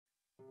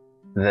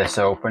This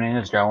opening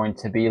is going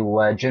to be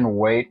legend,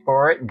 wait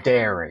for it,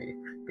 dairy.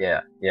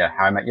 Yeah,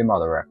 How I Met Your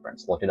Mother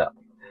reference, look it up.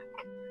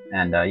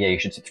 And yeah, you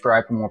should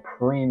subscribe for more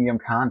premium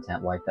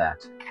content like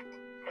that.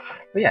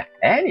 But yeah,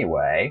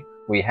 anyway,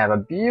 we have a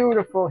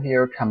beautiful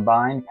here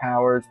Combined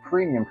Powers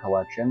Premium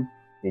Collection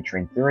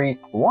featuring 3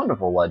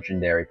 wonderful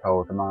legendary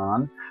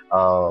Pokemon,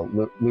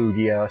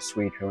 Lugia,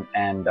 Suicune,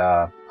 and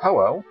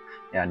Ho-Oh.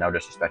 Yeah, no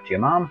disrespect to your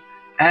mom.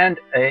 And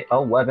a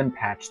 11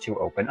 packs to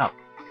open up.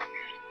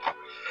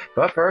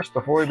 But first,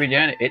 before we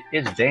begin, it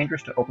is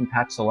dangerous to open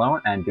packs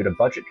alone, and due to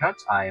budget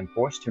cuts, I am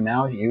forced to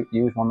now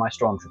use one of my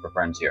Stormtrooper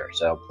friends here,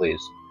 so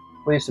please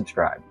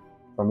subscribe.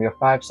 From your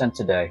 5 cents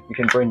a day, you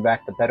can bring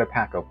back the better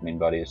pack opening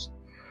buddies.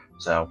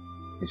 So,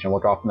 you can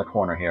look off in the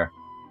corner here.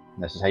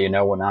 And this is how you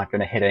know we're not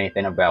going to hit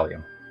anything of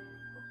value.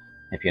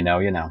 If you know,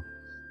 you know.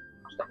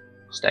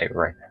 Stay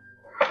right there.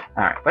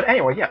 Alright, but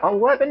anyway, yeah,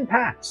 11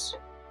 packs.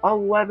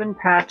 11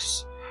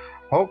 packs.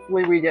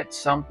 Hopefully we get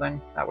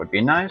something. That would be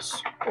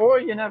nice. Or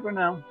you never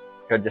know.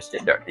 Could just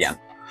sit there at the end.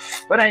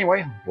 But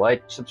anyway,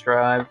 like,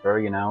 subscribe, or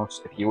you know,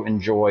 if you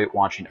enjoy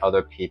watching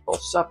other people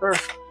suffer.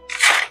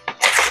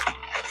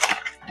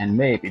 And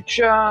maybe,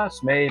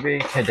 just maybe,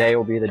 today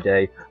will be the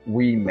day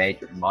we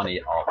make money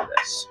off of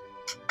this.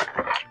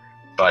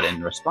 But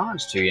in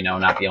response to, you know,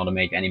 not being able to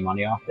make any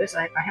money off this,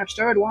 I have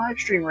started live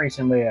stream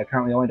recently. I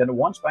currently only did it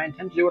once, but I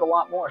intend to do it a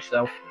lot more,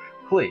 so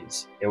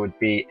please, it would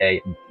be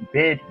a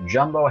big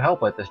jumbo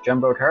help with this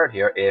jumbo turd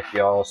here if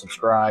y'all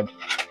subscribed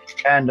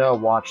and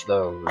watch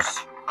those.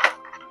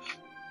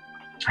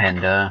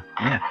 And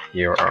yeah,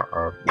 here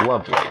are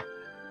lovely.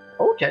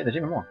 Okay, there's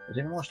even more. There's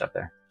even more stuff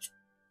there.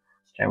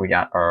 Okay, we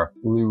got our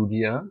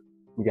Lugia,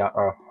 we got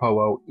our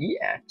Ho-Oh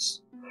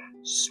EX,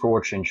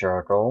 Scorching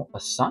Charcoal, a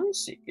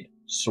Sunseed,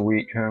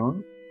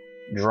 Suicune,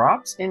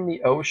 Drops in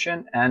the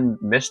Ocean, and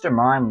Mr.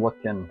 Mime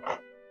looking,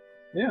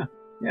 yeah,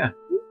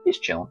 he's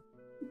chilling.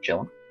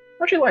 Chilling.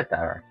 Don't you like that,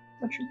 Art?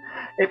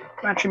 It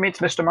actually makes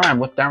Mr. Mime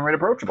look downright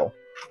approachable.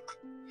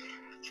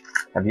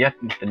 Did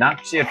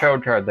not see a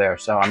code card there,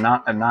 so I'm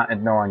not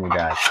ignoring you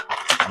guys.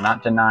 I'm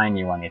not denying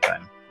you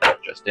anything.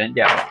 Just didn't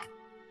get one.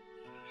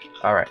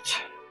 Alright.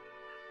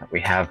 We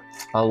have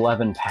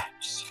 11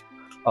 packs.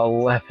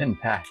 11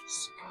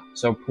 packs.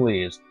 So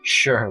please,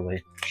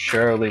 surely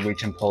we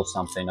can pull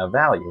something of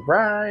value.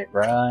 Right.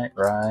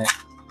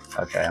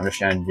 Okay, I'm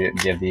just gonna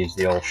give these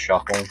the old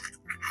shuffle.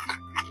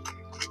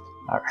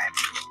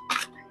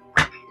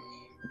 Alright.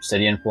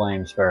 Obsidian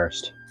Flames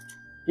first.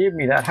 Give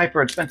me that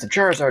hyper expensive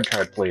Charizard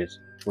card, please.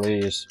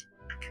 Please.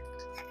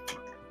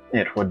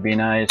 It would be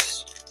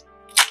nice.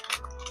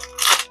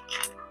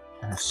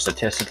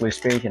 Statistically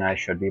speaking, I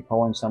should be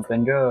pulling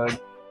something good.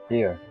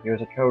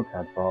 Here's a code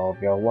card for all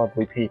of your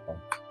lovely people.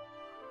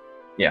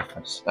 Yeah,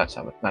 that's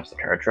the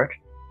card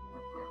trick.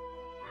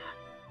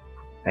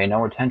 Pay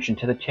no attention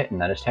to the kitten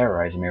that is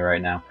terrorizing me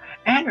right now.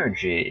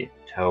 Energy,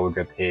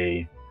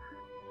 Togepi,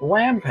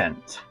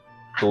 Lampent,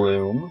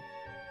 Gloom,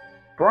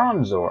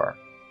 Bronzor,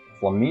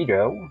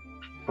 Flamigo,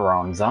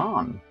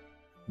 Bronzong,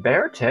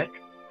 Beartic,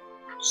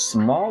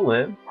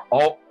 Smoliv.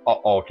 Oh,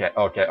 okay.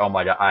 Oh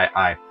my god,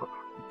 I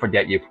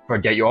forget you.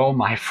 Oh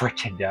my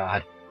freaking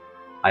god.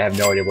 I have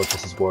no idea what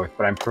this is worth,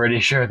 but I'm pretty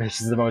sure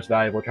this is the most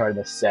valuable card in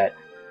the set.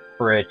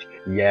 Frick,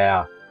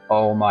 yeah.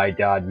 Oh my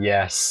god,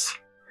 yes.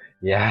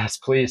 Yes,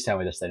 please tell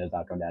me this thing is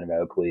not going down in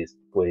value, please.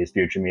 Please,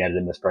 future me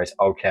edited this price.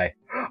 Okay.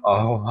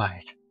 Oh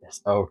my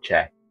goodness,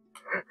 okay.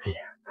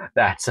 Yeah,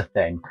 that's a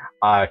thing.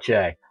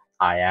 Okay.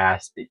 I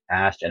asked,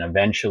 and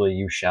eventually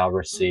you shall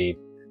receive.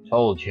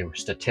 Told you,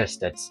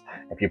 statistics.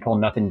 If you pull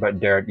nothing but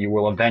dirt, you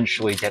will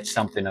eventually get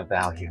something of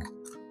value.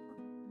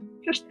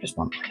 Just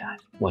one more time.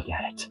 Look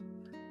at it.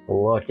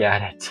 Look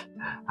at it.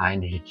 I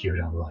need you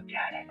to look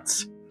at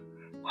it.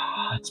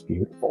 Oh, it's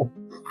beautiful.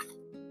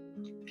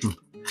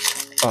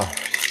 Oh.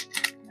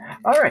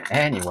 Alright,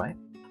 anyway.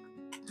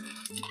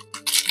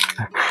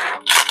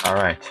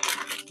 Alright.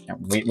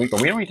 We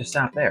don't need to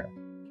stop there.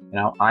 You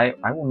know, I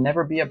will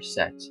never be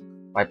upset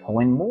by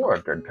pulling more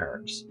good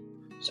cards.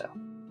 So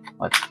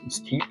let's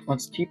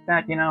keep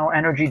that, you know,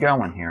 energy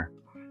going here.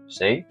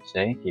 See,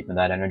 keeping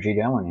that energy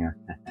going here.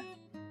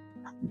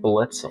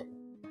 Blitzel,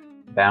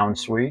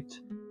 Bounsweet,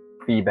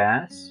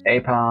 Feebas,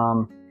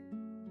 Apom,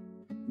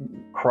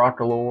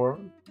 Crocolore,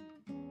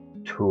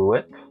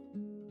 Tulip,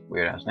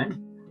 weird ass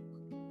name,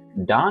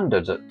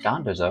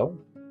 Dondozo,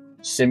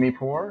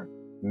 Simipour,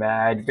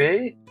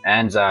 Magby,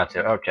 and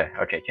Zatu.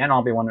 Okay, can't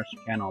all be winners.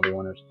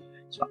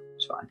 It's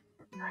fine.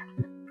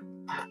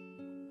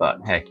 But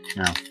hey,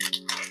 you know,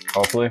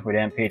 hopefully we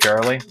didn't peak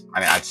early.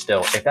 I mean,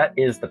 if that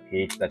is the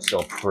peak, that's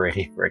still a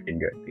pretty freaking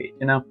good peak,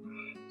 you know?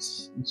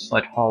 It's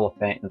like Hall of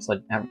Fame. It's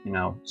like, you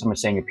know, someone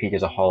saying your peak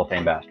is a Hall of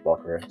Fame basketball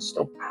career. It's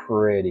still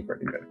pretty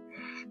freaking good.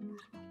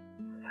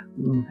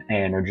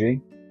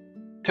 Energy,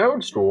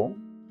 Toadstool,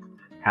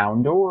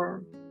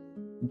 Houndour,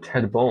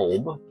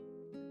 Tedbulb,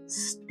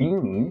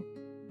 Steenie,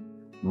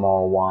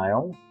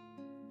 Mawile,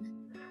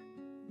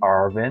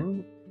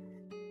 Arven,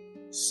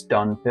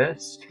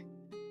 Stunfisk,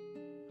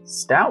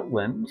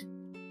 Stoutland,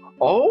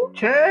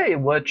 Okay,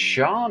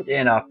 Lechant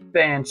in a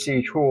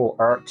fancy cool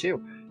art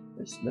too.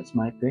 This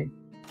might be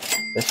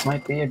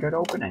a good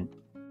opening.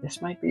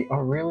 This might be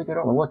a really good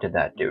opening. Look at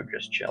that dude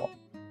just chilling.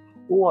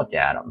 Look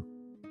at him.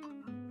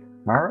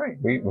 Alright,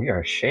 we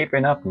are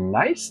shaping up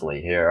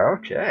nicely here.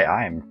 Okay,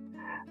 I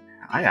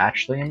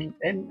actually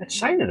am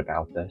excited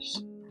about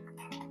this.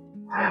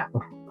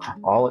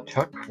 All it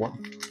took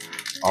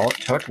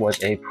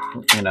was a,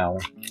 you know,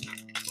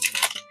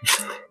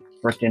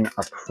 freaking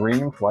a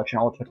premium collection.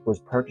 All it took was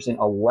purchasing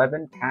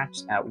 11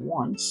 packs at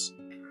once.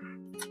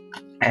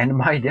 And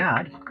my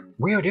dad,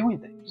 we are doing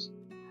things.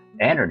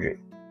 Energy.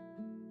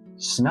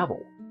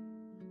 Snubble.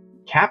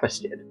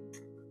 Capistid.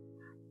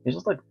 These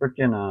look like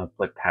freaking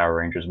like Power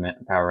Ranger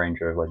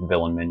like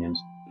villain minions.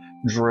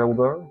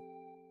 Drillbur.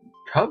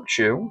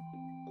 Cubchoo.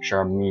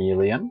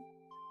 Charmeleon.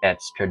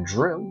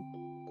 Excadrill.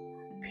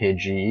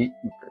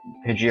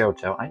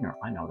 Pidgeotto. I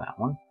know that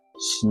one.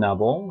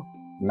 Snubble.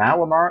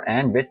 Malamar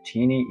and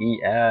Victini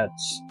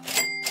EX.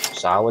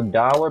 Solid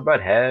dollar,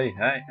 but hey.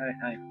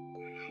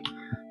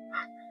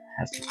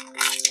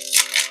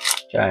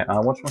 Okay,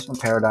 what's one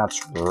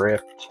Paradox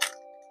Rift?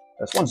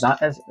 This one's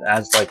not as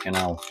like, you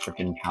know,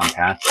 freaking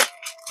compact.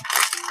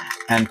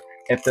 And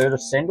if there's a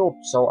single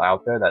soul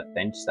out there that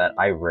thinks that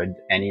I rigged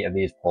any of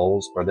these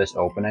polls for this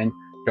opening,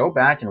 go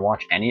back and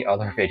watch any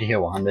other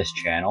video on this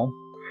channel,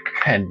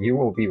 and you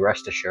will be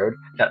rest assured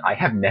that I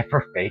have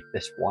never faked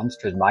this once,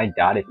 because my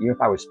god, even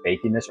if I was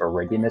faking this or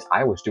rigging this,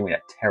 I was doing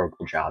a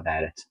terrible job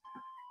at it.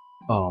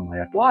 Oh my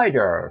god.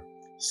 Glider,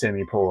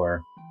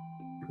 Simipour,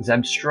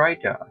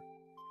 Zebstrika,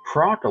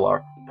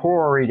 Crocodile,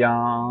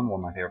 Porygon, one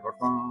of my favorite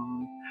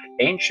Pokemon,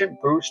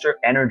 Ancient Booster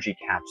Energy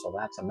Capsule,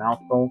 that's a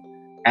mouthful,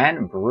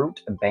 and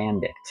Brute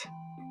Bandit.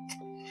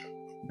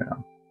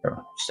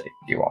 Save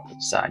you off to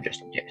the side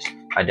just in case.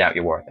 I doubt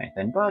you're worth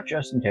anything, but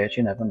just in case,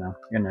 you never know.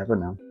 You never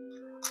know.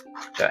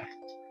 Okay.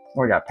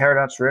 We got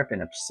Paradox Rift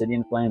and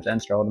Obsidian Flames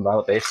and Scarlet and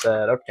Violet base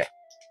set. Okay.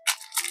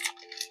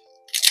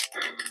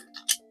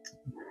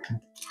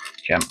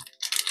 Jim,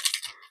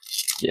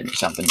 give me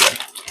something good.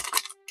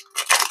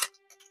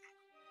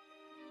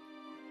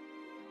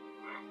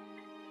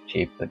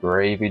 Keep the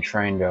gravy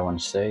train going,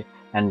 see?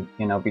 And,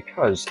 you know,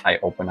 because I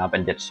open up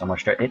and get so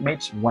much good, it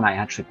makes, when I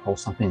actually pull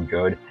something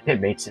good, it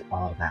makes it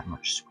all that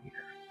much sweeter.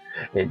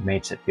 It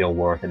makes it feel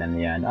worth it in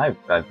the end.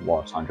 I've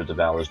lost hundreds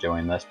of hours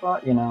doing this,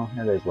 but, you know,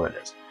 it is what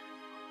it is.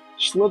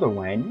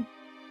 Slitherwing,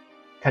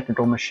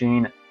 Technical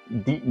Machine,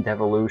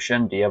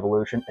 De-Evolution,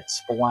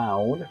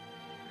 Exploud,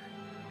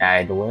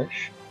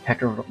 Aglish,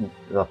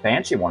 the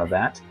fancy one of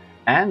that,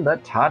 and the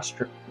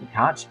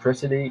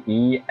Toxtricity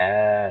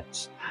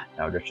EX.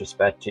 No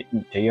disrespect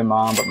to your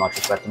mom, but much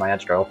respect to my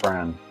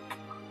ex-girlfriend.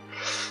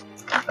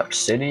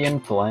 Obsidian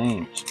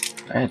Flames.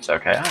 It's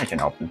okay, I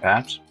can open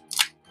packs.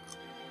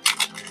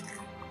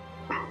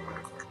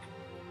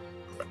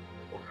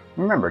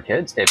 Remember,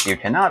 kids, if you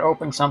cannot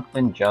open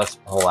something,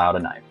 just pull out a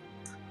knife.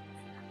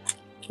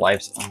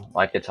 Life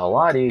gets a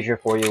lot easier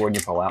for you when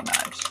you pull out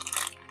knives.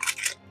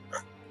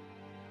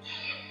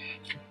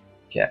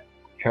 Okay,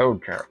 Code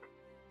Curve.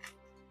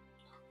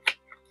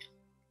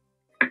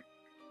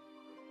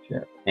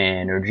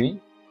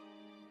 Energy,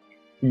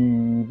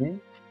 Eevee,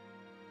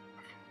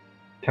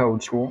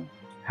 Toadstool,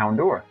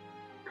 Houndour,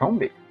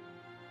 Combee,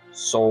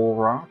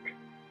 Solrock,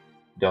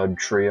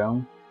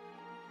 Dugtrio,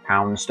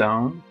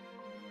 Poundstone,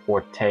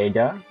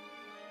 Ortega,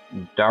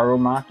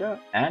 Darumaka,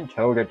 and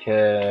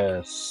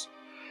Togekiss.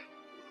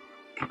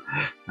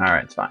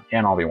 Alright, it's fine.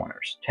 Can't all be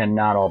winners.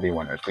 Cannot all be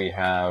winners. We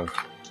have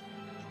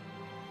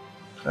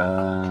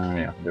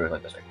yeah, do it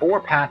like this way. 4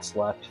 packs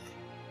left.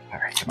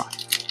 Alright, come on.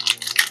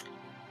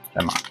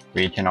 Come on.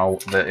 We can all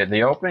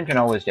the opening can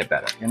always get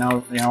better. You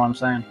know what I'm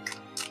saying?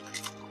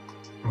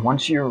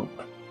 Once you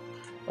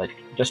like,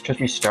 just because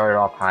we started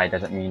off high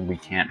doesn't mean we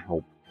can't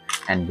hope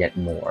and get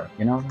more,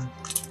 you know?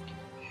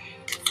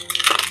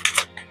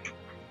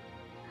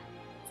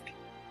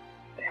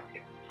 There we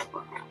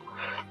go.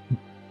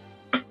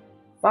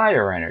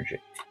 Fire Energy.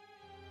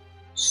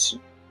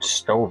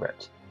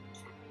 Stovit.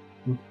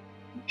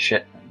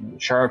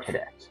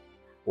 Charcadet.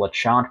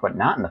 Lechant, but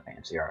not in the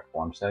fancy art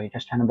form, so he's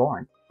just kind of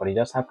boring. But he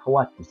does have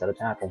Collect instead of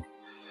Tackle.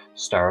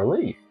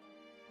 Starleaf.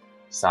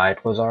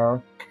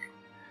 Cyclizar.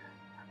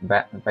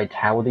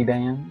 Vitality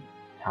Band.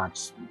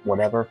 Tots,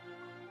 whatever.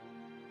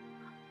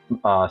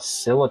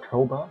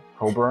 Silicoba.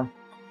 Cobra.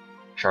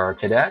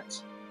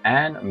 Charcadet.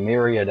 And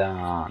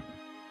Myriadon.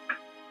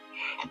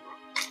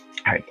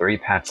 Alright, 3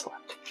 packs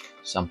left.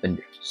 Something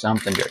good.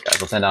 Something good,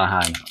 guys. Let's end on a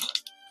high note.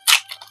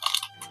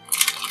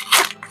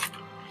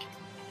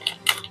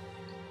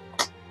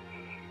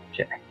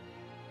 Okay.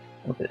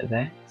 Look at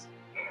that.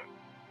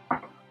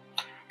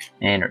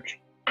 Energy.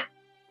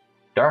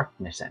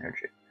 Darkness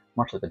Energy.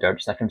 Much like the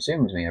darkness that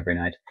consumes me every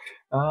night.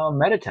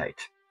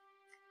 Meditate.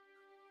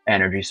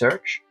 Energy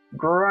Search.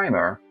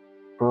 Grimer.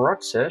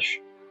 Bruxish.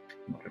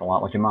 Looking a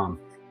lot like your mom.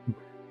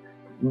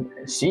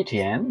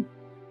 CTN.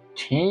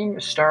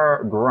 Team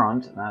Star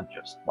Grunt. That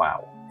just,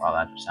 wow,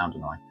 that just sounds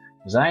annoying.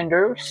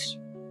 Zyndose.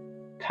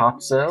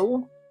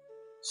 Totsil.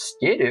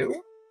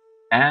 Skidoo.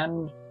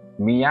 And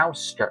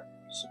Meowscaretta.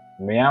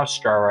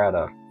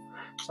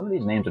 Some of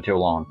these names are too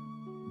long.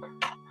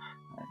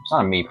 It's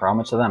not a me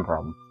problem, it's a them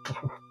problem.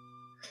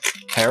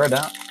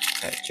 Peridot.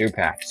 Okay, 2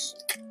 packs.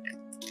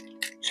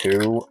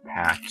 2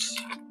 packs.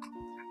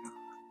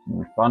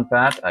 Fun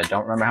fact, I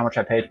don't remember how much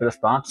I paid for this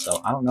box,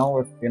 so I don't know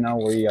if, we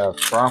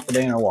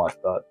profiting or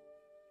what, but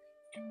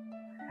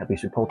at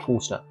least we pulled cool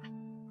stuff.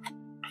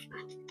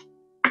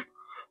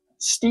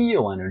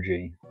 Steel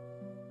energy.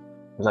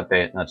 Was that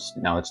bait? That's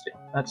steel.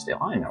 That's steel.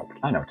 I know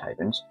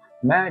typings.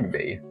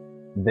 Magby.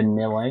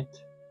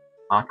 Vanillite.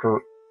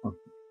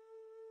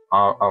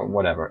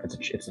 Whatever. It's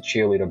a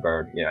cheerleader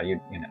bird. Yeah, you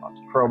know.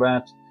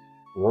 Crobat.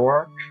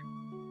 Rourke.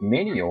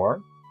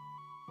 Meteor.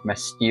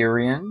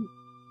 Mysterian.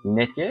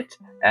 Nickit.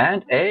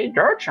 And a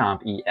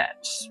Garchomp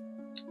EX.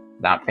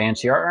 Not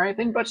fancy art or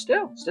anything, but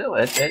still,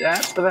 it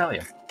adds the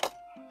value.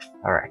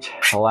 Alright,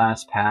 the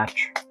last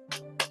patch.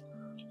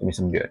 Give me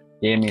some good.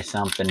 Give me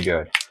something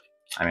good.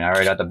 I mean, I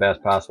already got the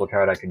best possible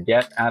card I could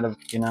get out of,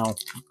 the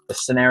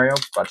scenario,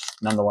 but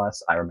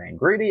nonetheless, I remain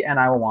greedy and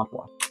I will want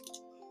more.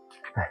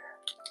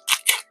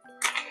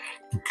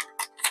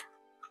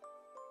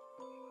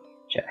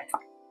 Okay.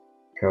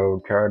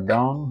 Code card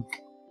gone.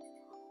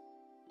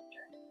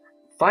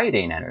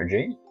 Fighting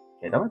energy.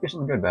 Okay, that might be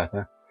something good back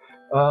there.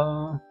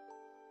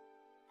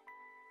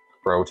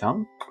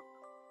 Rotom.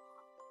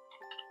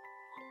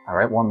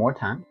 Alright, one more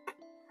time.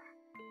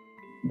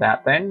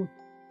 That thing.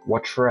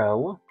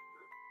 Watrell.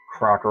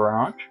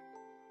 Crocodile.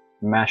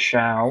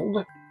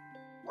 Mashald.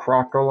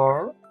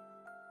 Crocolar.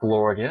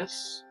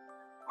 Glorious.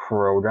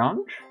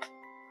 Crodont.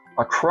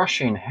 A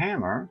Crushing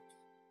Hammer.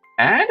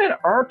 And an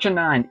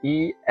Arcanine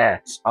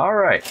EX.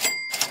 Alright.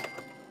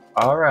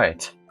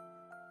 Alright.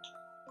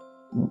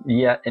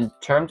 Yeah, in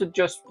terms of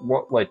just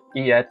what,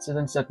 EXs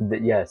and stuff,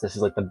 yes, this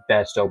is, the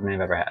best opening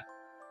I've ever had.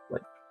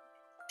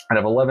 Out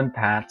of 11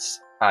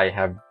 packs, I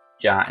have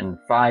gotten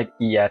 5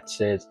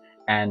 EXs,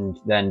 and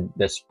then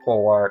this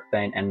full art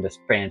thing, and this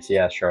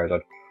fancy-ass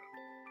Charizard.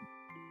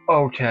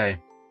 Okay,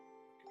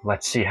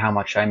 let's see how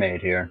much I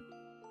made here.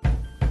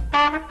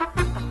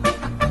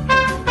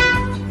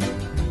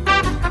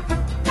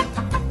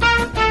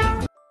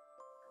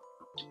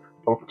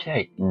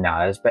 Okay,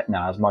 not as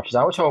much as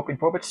I was hoping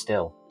for, but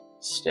still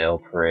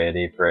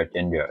pretty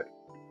freaking good.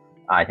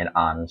 I can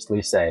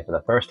honestly say, for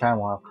the first time in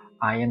a while,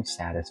 I am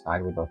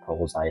satisfied with the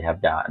pulls I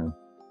have gotten.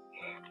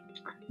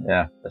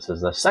 Yeah, this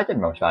is the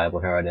second most valuable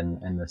card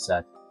in this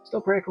set.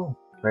 Still pretty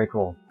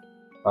cool.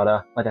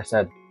 But, like I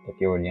said, if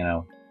you would,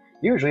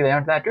 usually they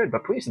aren't that good,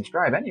 but please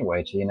subscribe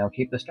anyway to,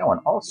 keep this going.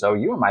 Also,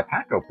 you were my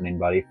pack opening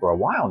buddy for a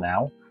while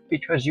now,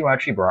 because you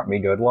actually brought me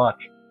good luck.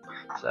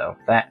 So,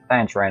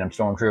 thanks, Random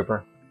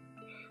Stormtrooper.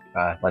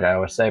 Like I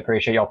always say,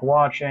 appreciate y'all for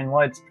watching.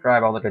 Like,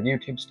 subscribe, all the good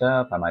YouTube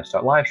stuff. I might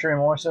start live streaming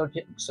more, so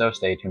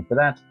stay tuned for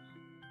that.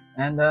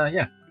 And,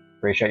 yeah,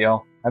 appreciate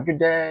y'all. Have a good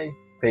day.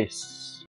 Peace.